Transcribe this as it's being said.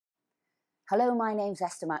Hello, my name's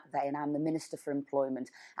Esther McVey and I'm the Minister for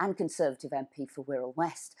Employment and Conservative MP for Wirral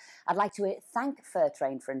West. I'd like to thank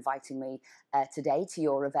Fairtrain for inviting me today to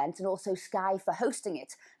your event, and also Sky for hosting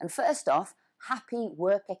it. And first off, happy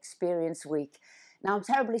Work Experience Week. Now, I'm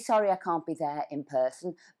terribly sorry I can't be there in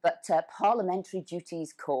person, but parliamentary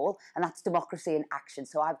duties call, and that's democracy in action,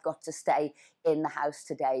 so I've got to stay in the House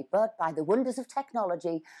today. But by the wonders of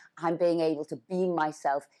technology, I'm being able to beam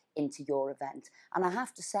myself into your event. And I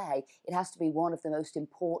have to say, it has to be one of the most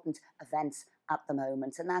important events at the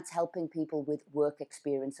moment, and that's helping people with work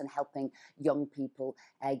experience and helping young people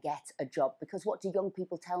get a job. Because what do young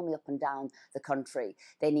people tell me up and down the country?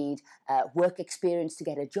 They need work experience to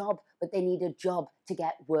get a job, but they need a job to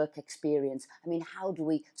get work experience. I mean, how do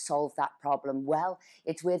we solve that problem? Well,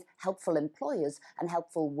 it's with helpful employers and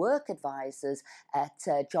helpful work advisors at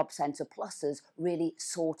Job Centre Pluses really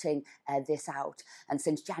sorting this out. And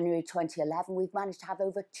since January 2011, we've managed to have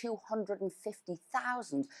over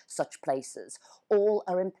 250,000 such places. All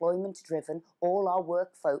are employment driven, all are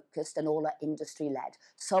work focused, and all are industry led.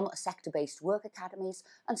 Some are sector-based work academies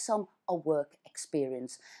and some are work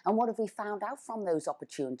experience. And what have we found out from those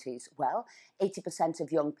opportunities? Well, 80%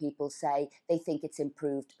 of young people say they think it's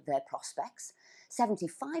improved their prospects.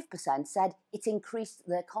 75% said it's increased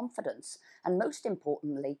their confidence. And most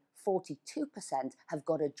importantly, 42% have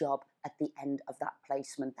got a job at the end of that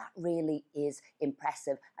placement. That really is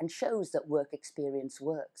impressive and shows that work experience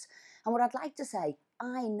works. And what I'd like to say,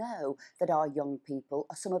 I know that our young people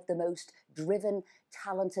are some of the most driven,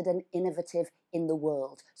 talented and innovative in the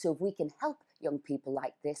world. So if we can help young people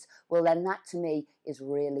like this, well then that to me is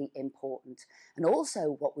really important. And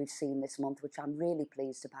also what we've seen this month, which I'm really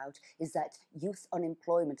pleased about, is that youth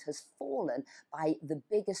unemployment has fallen by the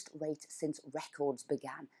biggest rate since records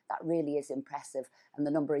began. That really is impressive. And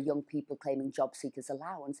the number of young people claiming job seekers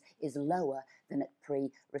allowance is lower than at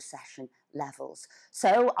pre-recession levels.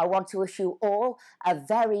 So I want to wish you all a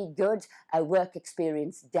very good work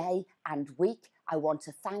experience day and week. I want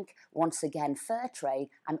to thank once again Fairtrade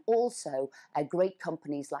and also great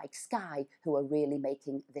companies like Sky who are really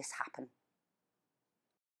making this happen.